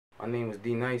My name was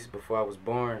Nyce before I was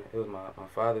born. It was my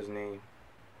father's name.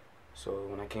 So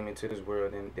when I came into this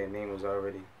world, then that name was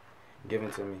already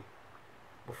given to me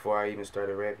before I even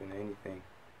started rapping or anything.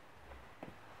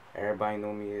 Everybody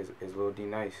know me as Lil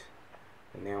Nyce.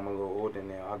 And now I'm a little older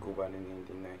now. I go by the name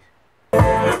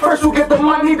Nyce. First you get the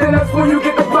money, then that's when you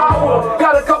get the power.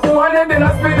 Got a couple hundred, then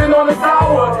I spend it on the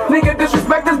sour. Nigga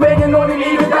disrespect is begging on an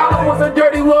even dollar. Was a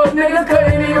dirty little nigga,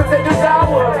 couldn't even take a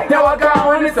shower. Now I got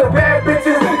hundreds of bad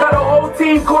bitches. Got a whole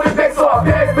team quarterback, so I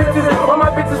pass bitches. All my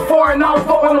bitches foreign, I don't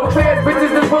fuck with no trans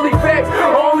bitches. That's really facts.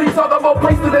 I only talk about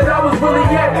places that I was really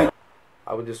at.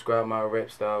 I would describe my rap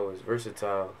style as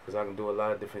versatile because I can do a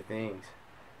lot of different things.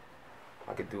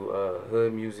 I could do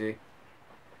hood music,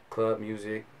 club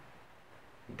music,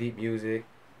 deep music, you know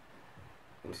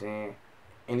what I'm saying?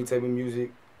 Any type of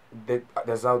music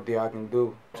that's out there I can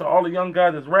do. To all the young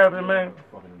guys that's rapping, man,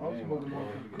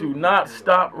 do not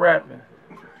stop rapping.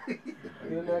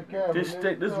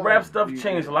 This rap stuff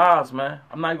changed lives, man.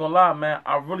 I'm not gonna lie, man.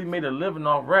 I really made a living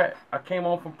off rap. I came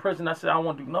home from prison, I said I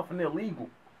want to do nothing illegal.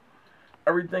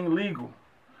 Everything legal.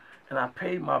 And I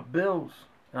paid my bills.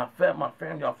 And I fed my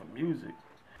family off of music.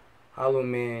 Hollow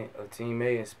Man of Team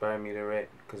A inspired me to rap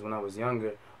because when I was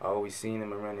younger, I always seen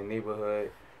them around the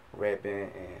neighborhood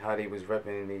rapping and how they was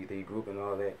rapping in their group and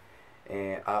all that.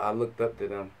 And I looked up to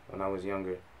them when I was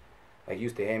younger. Like,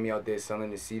 used to have me out there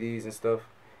selling the CDs and stuff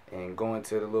and going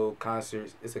to the little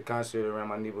concerts. It's a concert around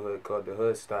my neighborhood called the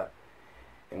Hood Stop.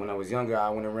 And when I was younger, I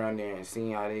went around there and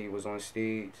seen how they was on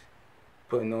stage,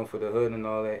 putting on for the hood and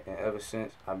all that. And ever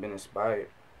since, I've been inspired.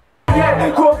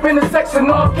 Yeah, grew up in the section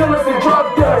of killers and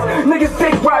drug dealers. Niggas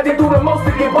think right, they do the most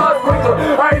to get buzz quicker.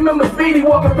 I remember Speedy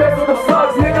walking past with the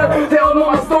slugs, nigga. They don't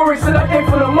know my story, shit, I came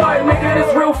from the mud, nigga.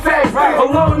 This real facts. A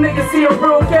little nigga see a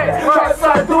real cat. Try to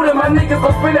slide through them, my niggas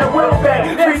gon' spin that wheel back.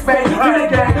 Free Spain, you the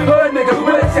gang, hood nigga,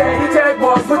 with a chain, tag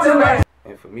boss, put your name.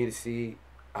 And for me to see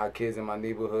our kids in my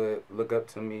neighborhood look up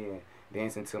to me and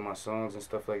dancing to my songs and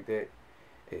stuff like that,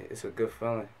 it's a good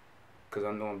feeling, because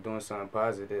I know I'm doing something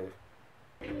positive.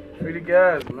 Free the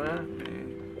guys,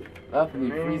 man.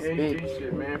 Definitely free speech.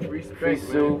 Shit, man. Free space, Free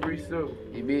Sue. Free Sue.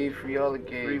 You be free all the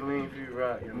kids. Free Lean, free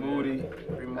Rock. Moody.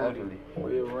 Free Moody. Definitely.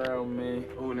 We around, man.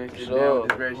 Who that shit Sure. down with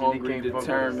this rap shit, Hungry, they can't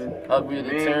determined. Ugly,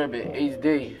 determined.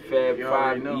 HD. Fab You 5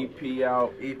 already know. EP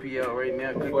out. EP out right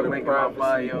now. For the Link in my prophecy,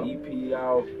 bio. EP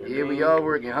out. Yeah, we all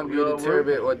working. Hungry, We all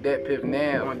determined, or that piff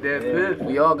now. On that piff.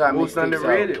 We all got Most mixtapes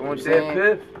underrated. out. On You that saying?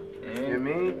 piff. You know what I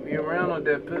mean? We around on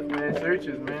that piff, man.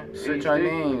 Searches, man. Search our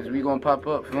names. We gonna pop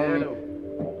up. Feel me?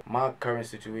 My current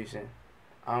situation,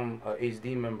 I'm a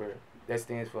HD member. That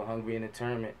stands for Hungry and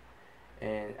Determined.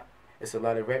 And it's a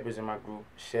lot of rappers in my group.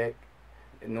 Shaq,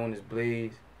 known as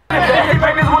Blaze.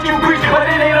 Practice what you preach, but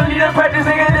it ain't a need to practice,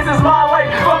 nigga, this is my way.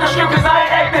 Fuck the script, cause I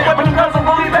ain't acting. When the guns are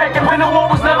fully back, and when the war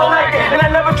was never lacking. And I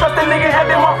never trust a nigga, had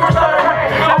been my first started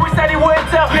hurting. Always said he wouldn't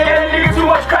tell, yeah, that nigga too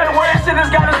much credit. Where that shit has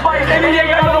got his fight, and he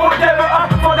ain't got no whatever.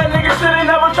 Fuck that nigga, should've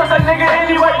never trust that nigga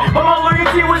anyway. But my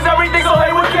loyalty was everything, so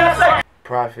hey, what can I say?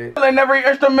 Prophet. And every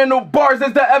instrumental bars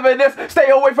is the evidence. Stay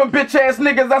away from bitch ass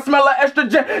niggas. I smell of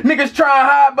estrogen. Niggas try and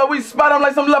hide, but we spot them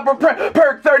like some leopard print.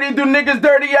 Perk 30, do niggas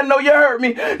dirty. I know you hurt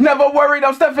me. Never worried,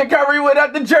 I'm Stephen Curry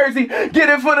without the jersey. Get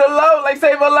it for the low, like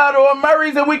Save a Lotto or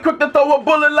Murray's. And we quick to throw a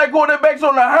bullet like quarterbacks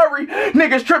on a hurry.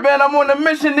 Niggas tripping, I'm on a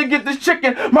mission to get this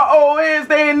chicken. My old heads,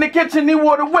 they in the kitchen, he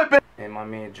water whipping. And my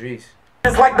man Drees.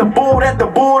 It's like the bull at the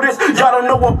Buddhist. Y'all don't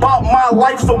know about my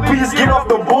life, so please get off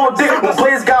the bullshit. When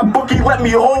Blaze got bookie, let me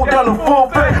hold down the full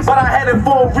fit. But I had it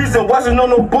for a reason, wasn't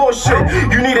on no bullshit.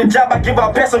 You need a job, I give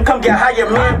out best and come get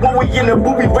hired, man. When we in the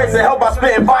booth, we raising hell by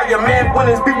spitting fire, man. When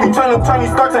it's beat, we turn, he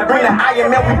start to bring the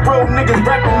iron, man. We bro niggas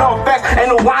rapping all facts, ain't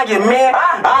no lying, man.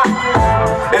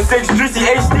 It's H3C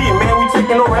HD, man. We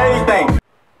taking over everything.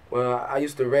 Well, I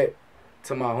used to rap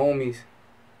to my homies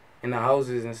in the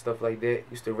houses and stuff like that.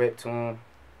 Used to rap to them.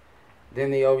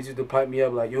 Then they always used to pipe me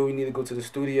up like, yo, you need to go to the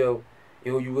studio.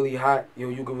 Yo, you really hot. Yo,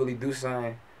 you could really do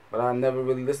something. But I never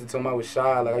really listened to them. I was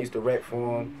shy. Like, I used to rap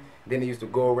for them. Then they used to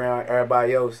go around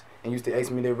everybody else and used to ask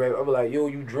me to rap. I was like, yo,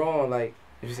 you drawing, like,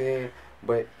 you know what I'm saying?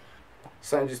 But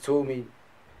something just told me,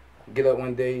 get up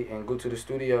one day and go to the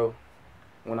studio.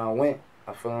 When I went,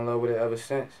 I fell in love with it ever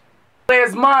since.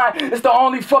 His mind, it's the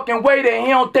only fucking way that he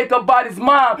don't think about his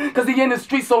mom. Cause he in the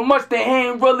street so much that he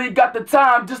ain't really got the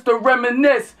time just to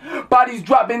reminisce. Bodies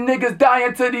dropping, niggas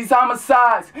dying to these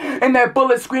homicides. And that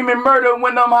bullet screaming murder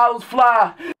when them hollows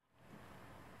fly.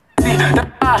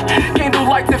 Can't do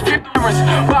like the funerals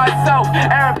by itself.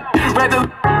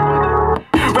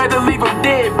 Rather leave him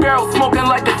dead, barrel smoking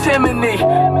like a chimney.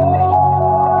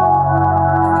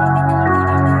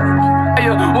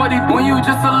 When you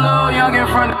just a little young in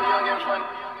front of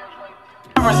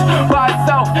mirrors by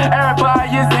itself.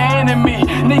 Everybody is the enemy.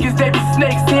 Niggas, they be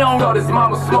snakes. He don't know this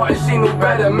mama smart and she knew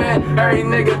better, man. Every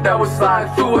nigga that was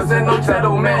sliding through us ain't no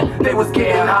gentleman. They was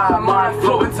getting high, mind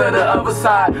floating to the other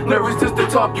side. Nervous just to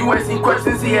talk, you asking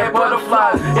questions, he had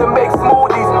butterflies. To make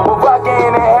smoothies, but vodka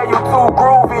in her hair, you too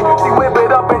groovy. She whip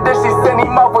it up and then she send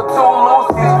him out for 2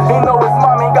 loosies. He know his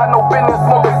mom ain't got no business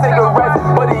smoking cigarettes,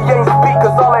 but he ain't speak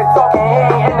cause all that talking, he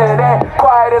ain't into that.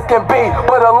 Quiet as can be,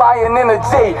 but a lion in a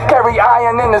G. Carry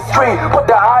iron in the street, put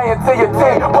the iron to your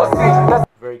teeth, pussy. That's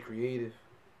very creative.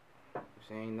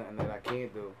 There ain't nothing that I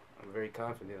can't do. I'm very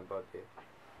confident about that.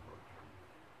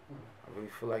 I really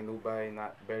feel like nobody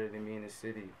not better than me in the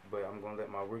city, but I'm gonna let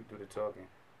my work do the talking.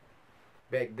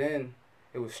 Back then,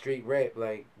 it was straight rap.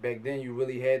 Like, back then you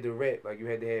really had to rap. Like, you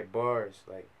had to have bars.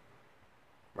 Like,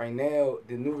 right now,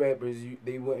 the new rappers,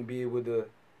 they wouldn't be able to,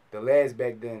 the last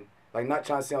back then. Like, not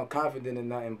trying to sound confident or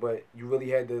nothing, but you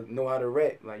really had to know how to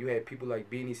rap. Like, you had people like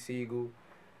Beanie Siegel,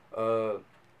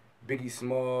 Biggie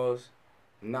Smalls,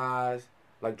 Nyce,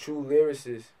 like true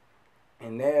lyricists.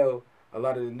 And now, a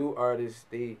lot of the new artists,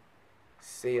 they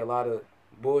say a lot of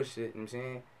bullshit, you know what I'm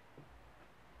saying?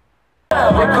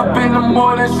 Wake up in the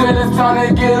morning, shit, it's time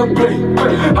to get a plate.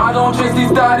 I don't chase these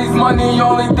thotties, money,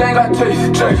 only thing I chase.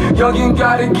 Youngin'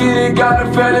 gotta get it, got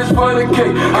a fetish for the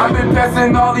cake. I've been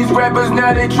passing all these rappers,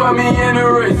 now they try me in the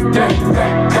race.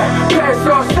 Pass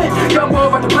all shit, young boy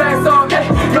about to blast all,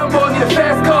 ayy. Young boy need a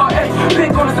fast car, ayy.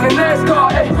 Big corners in the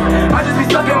NASCAR, ayy. I just be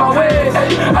stuck in my ways,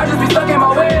 ayy. I just be stuck in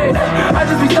my ways, ayy. I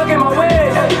just be stuck in my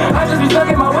ways, ayy. I just be stuck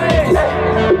in my ways,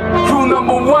 ayy. Rule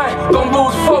number 1, don't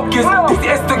lose focus. These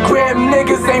Instagram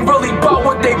niggas ain't really about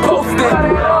what they posting.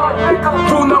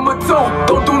 Rule number 2,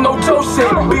 don't do no Joe shit.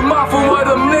 Be mindful of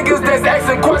them niggas that's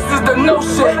asking questions to know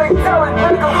shit.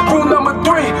 Rule number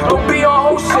 3, don't be on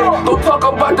whole shit. Don't talk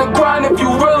about the grind if you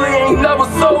really ain't never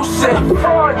sold shit.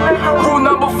 Rule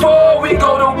number 4, we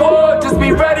go to war, just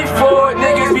be ready for it.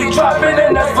 Niggas be dropping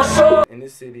and that's for sure. In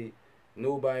this city,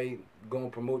 nobody gonna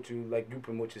promote you like you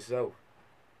promote yourself.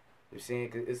 You know what I'm saying?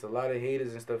 Cause it's a lot of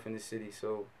haters and stuff in the city,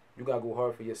 so you gotta go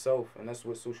hard for yourself, and that's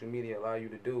what social media allow you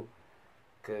to do.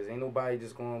 Cause ain't nobody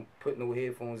just gonna put no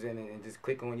headphones in and just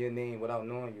click on your name without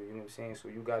knowing you. You know what I'm saying? So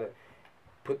you gotta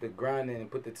put the grind in and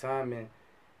put the time in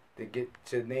to get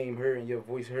your name heard and your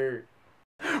voice heard.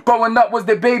 Growing up was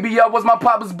the baby, I was my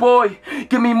papa's boy.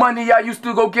 Give me money, I used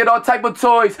to go get all type of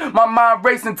toys. My mind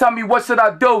racing, tell me what should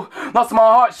I do. Lost my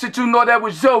heart, shit, you know that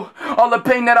was you. All the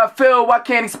pain that I feel, I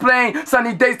can't explain.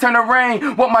 Sunny days turn to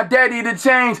rain, want my daddy to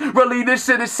change. Really, this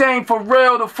shit is shame, for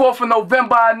real. The 4th of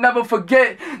November, I never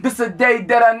forget. This a day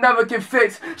that I never can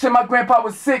fix. Shit, my grandpa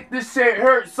was sick, this shit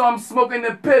hurt, so I'm smoking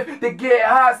the piff. To get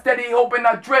high, steady hoping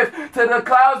I drift to the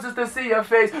clouds just to see your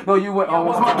face. No, you went on.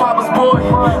 Was my papa's boy.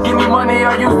 Give me money,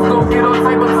 I used to go get all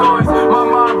type of toys. My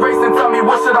mind racing, tell me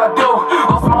what should I do.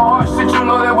 Lost my heart, shit, you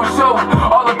know that was you.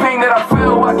 All the pain that I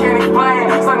feel, I can't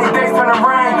explain. Sunny days turn to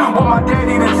rain, want my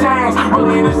daddy to change.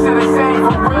 Really, this shit is shame,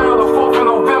 for real. The 4th of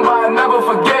November, I never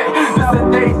forget. This a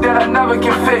date that I never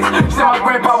can fix. Shit, my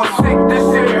grandpa was sick, this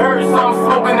shit hurts, so I'm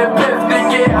smoking the piff. Then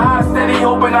get high, steady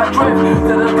hoping I drift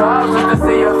to the clouds just to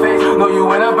see your face. Know you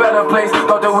in a better place.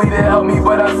 Thought that we didn't help me,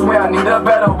 but I swear I need a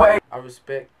better way. I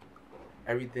respect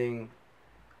everything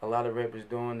a lot of rappers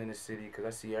doing in the city, because I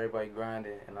see everybody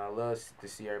grinding, and I love to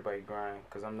see everybody grind,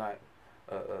 because I'm not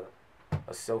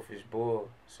a selfish bull,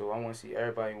 so I want to see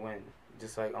everybody win,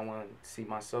 just like I want to see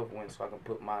myself win, so I can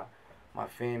put my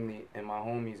family and my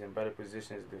homies in better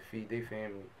positions to feed their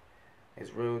family.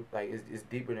 It's real, like, it's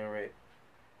deeper than rap.